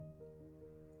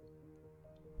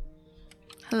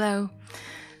Hello.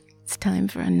 It's time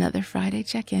for another Friday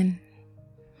check-in.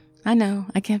 I know,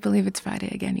 I can't believe it's Friday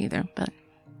again either, but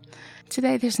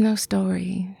today there's no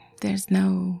story. There's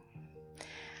no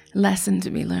lesson to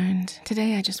be learned.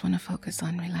 Today I just want to focus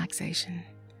on relaxation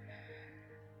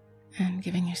and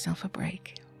giving yourself a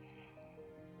break.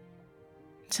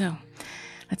 So,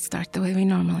 let's start the way we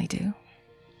normally do.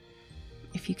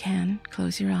 If you can,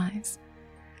 close your eyes.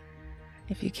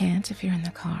 If you can't, if you're in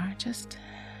the car, just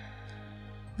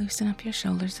loosen up your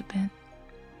shoulders a bit.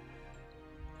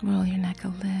 Roll your neck a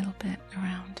little bit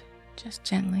around, just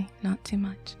gently, not too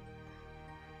much.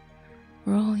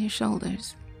 Roll your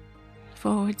shoulders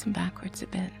forwards and backwards a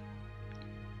bit.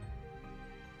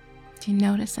 Do you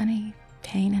notice any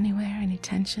pain anywhere, any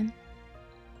tension?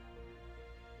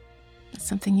 That's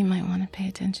something you might want to pay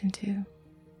attention to.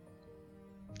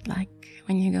 Like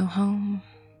when you go home,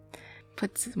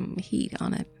 put some heat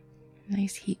on it.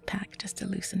 Nice heat pack just to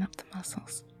loosen up the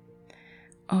muscles.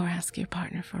 Or ask your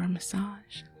partner for a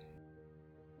massage.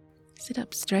 Sit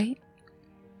up straight.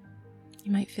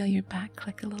 You might feel your back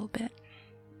click a little bit.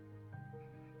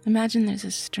 Imagine there's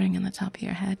a string on the top of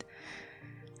your head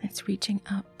that's reaching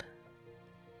up,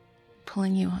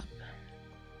 pulling you up.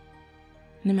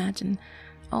 And imagine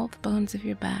all the bones of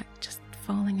your back just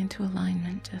falling into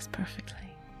alignment just perfectly.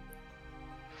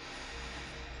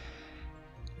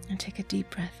 And take a deep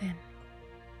breath in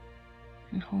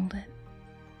and hold it.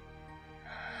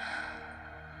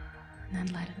 And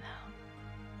then let it out.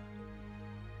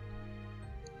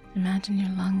 Imagine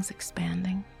your lungs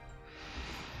expanding,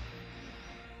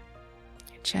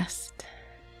 your chest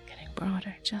getting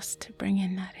broader just to bring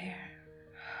in that air,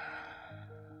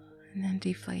 and then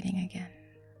deflating again.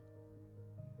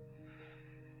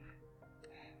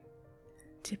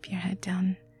 Tip your head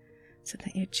down so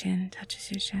that your chin touches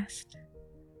your chest,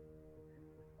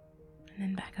 and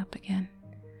then back up again.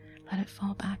 Let it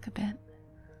fall back a bit.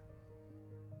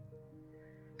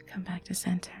 Come back to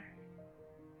center.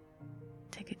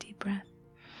 Take a deep breath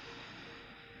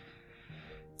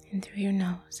in through your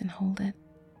nose and hold it.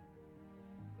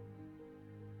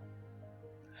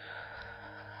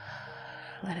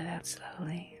 Let it out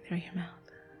slowly through your mouth.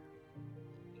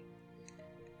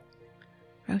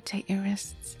 Rotate your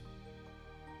wrists.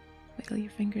 Wiggle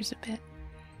your fingers a bit.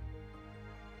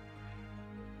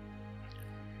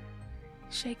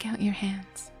 Shake out your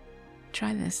hands.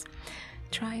 Try this.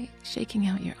 Try shaking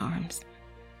out your arms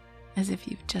as if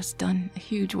you've just done a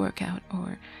huge workout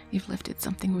or you've lifted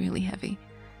something really heavy.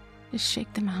 Just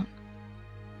shake them out.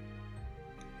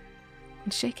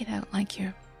 And shake it out like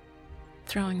you're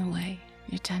throwing away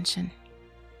your tension.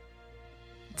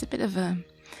 It's a bit of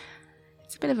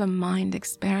a mind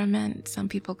experiment. Some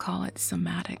people call it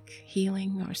somatic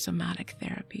healing or somatic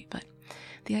therapy, but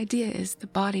the idea is the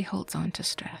body holds on to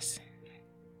stress.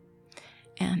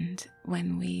 And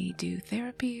when we do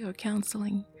therapy or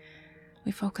counseling,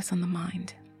 we focus on the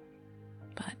mind.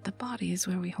 But the body is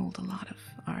where we hold a lot of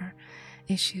our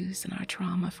issues and our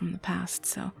trauma from the past,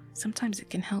 so sometimes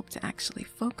it can help to actually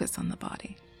focus on the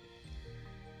body.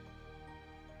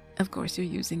 Of course, you're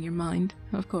using your mind,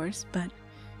 of course, but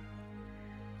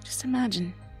just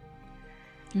imagine.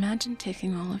 Imagine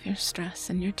taking all of your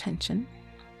stress and your tension,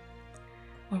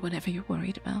 or whatever you're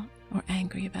worried about or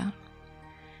angry about,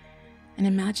 and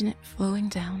imagine it flowing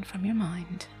down from your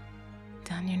mind,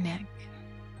 down your neck,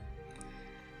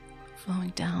 flowing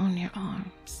down your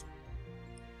arms,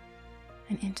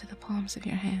 and into the palms of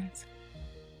your hands.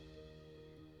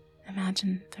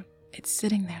 Imagine it's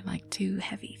sitting there like two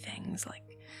heavy things, like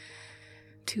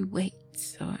two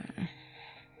weights or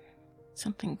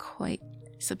something quite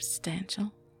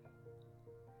substantial.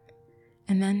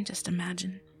 And then just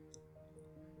imagine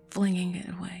flinging it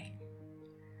away.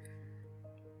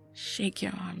 Shake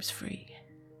your arms free.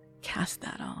 Cast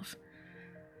that off.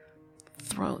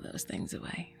 Throw those things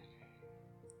away.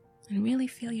 And really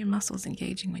feel your muscles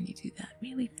engaging when you do that.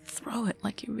 Really throw it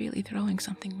like you're really throwing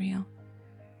something real.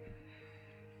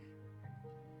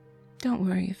 Don't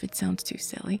worry if it sounds too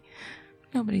silly.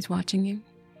 Nobody's watching you.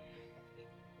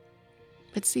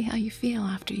 But see how you feel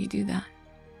after you do that.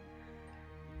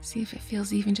 See if it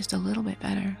feels even just a little bit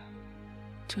better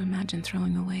to imagine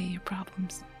throwing away your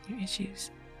problems, your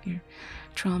issues, your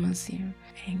traumas, your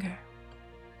anger.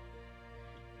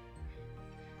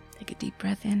 Take a deep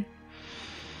breath in.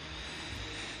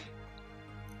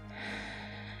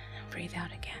 Breathe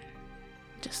out again.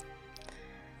 Just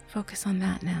focus on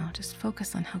that now. Just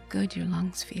focus on how good your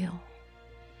lungs feel.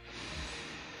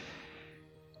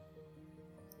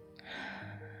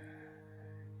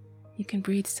 You can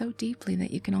breathe so deeply that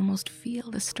you can almost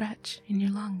feel the stretch in your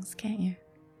lungs, can't you?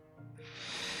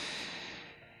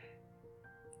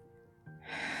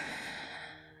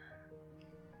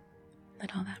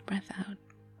 let all that breath out.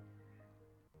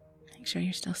 Make sure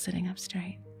you're still sitting up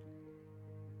straight.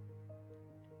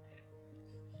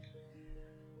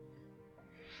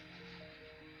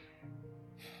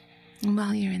 And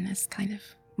while you're in this kind of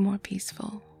more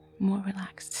peaceful, more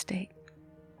relaxed state,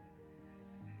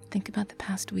 think about the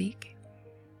past week.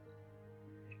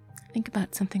 Think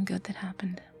about something good that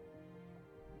happened.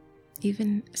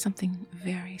 Even something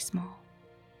very small.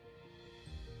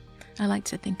 I like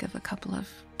to think of a couple of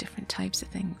different types of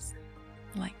things.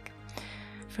 Like,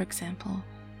 for example,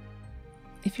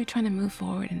 if you're trying to move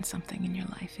forward in something in your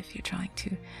life, if you're trying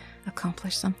to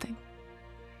accomplish something,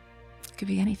 it could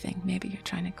be anything. Maybe you're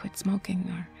trying to quit smoking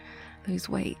or lose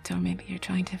weight, or maybe you're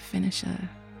trying to finish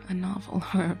a novel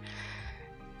or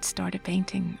start a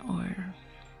painting or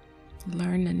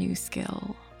learn a new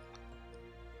skill.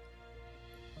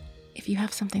 If you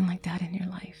have something like that in your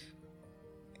life,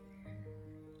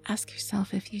 ask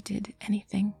yourself if you did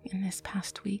anything in this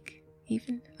past week,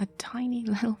 even a tiny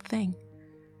little thing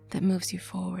that moves you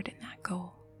forward in that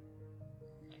goal.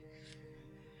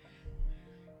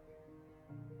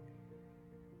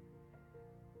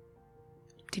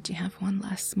 Did you have one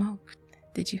less smoke?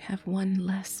 Did you have one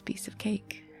less piece of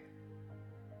cake?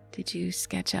 Did you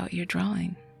sketch out your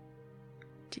drawing?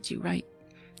 Did you write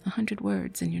 100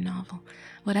 words in your novel?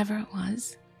 Whatever it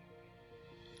was,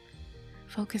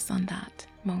 focus on that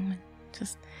moment.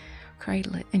 Just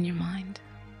cradle it in your mind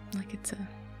like it's a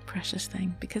precious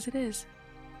thing, because it is.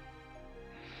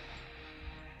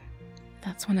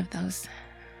 That's one of those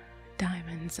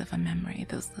diamonds of a memory,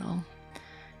 those little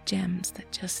gems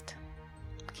that just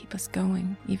keep us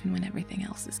going even when everything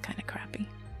else is kind of crappy.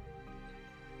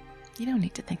 You don't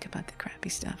need to think about the crappy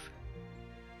stuff.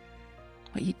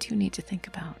 What you do need to think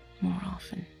about more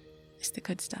often is the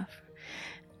good stuff.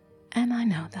 And I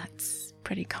know that's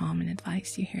pretty common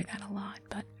advice, you hear that a lot,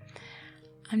 but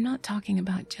I'm not talking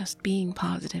about just being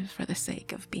positive for the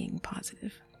sake of being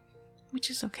positive, which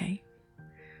is okay.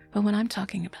 But what I'm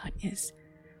talking about is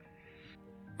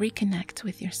reconnect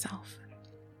with yourself,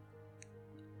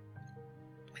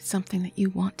 with something that you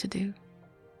want to do.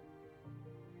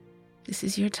 This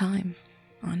is your time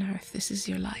on earth. This is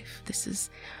your life. This is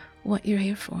what you're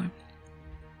here for,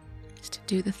 is to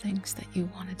do the things that you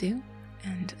want to do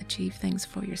and achieve things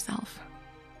for yourself,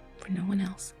 for no one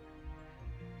else,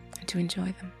 and to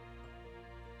enjoy them.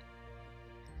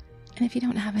 And if you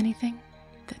don't have anything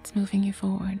that's moving you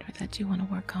forward or that you want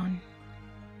to work on,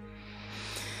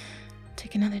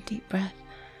 take another deep breath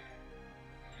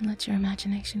and let your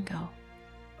imagination go.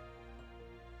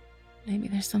 Maybe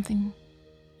there's something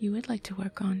you would like to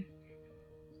work on.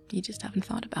 You just haven't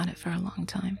thought about it for a long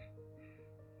time.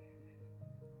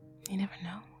 You never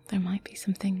know. There might be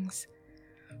some things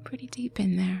pretty deep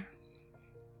in there.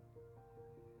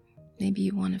 Maybe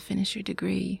you want to finish your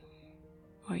degree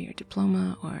or your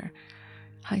diploma or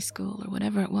high school or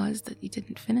whatever it was that you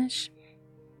didn't finish,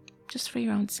 just for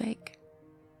your own sake.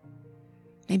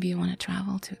 Maybe you want to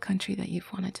travel to a country that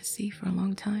you've wanted to see for a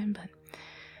long time, but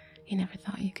you never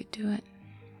thought you could do it.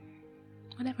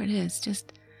 Whatever it is,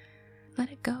 just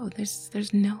let it go.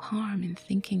 There's no harm in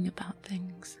thinking about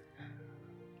things.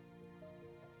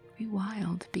 Be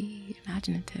wild, be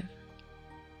imaginative.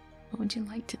 What would you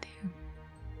like to do?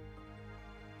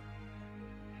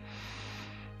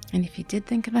 And if you did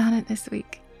think about it this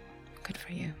week, good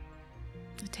for you.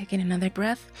 Take in another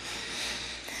breath.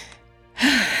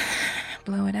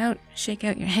 Blow it out. Shake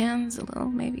out your hands a little,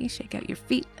 maybe. Shake out your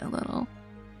feet a little.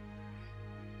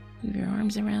 Move your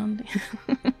arms around.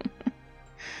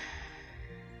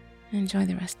 Enjoy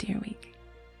the rest of your week.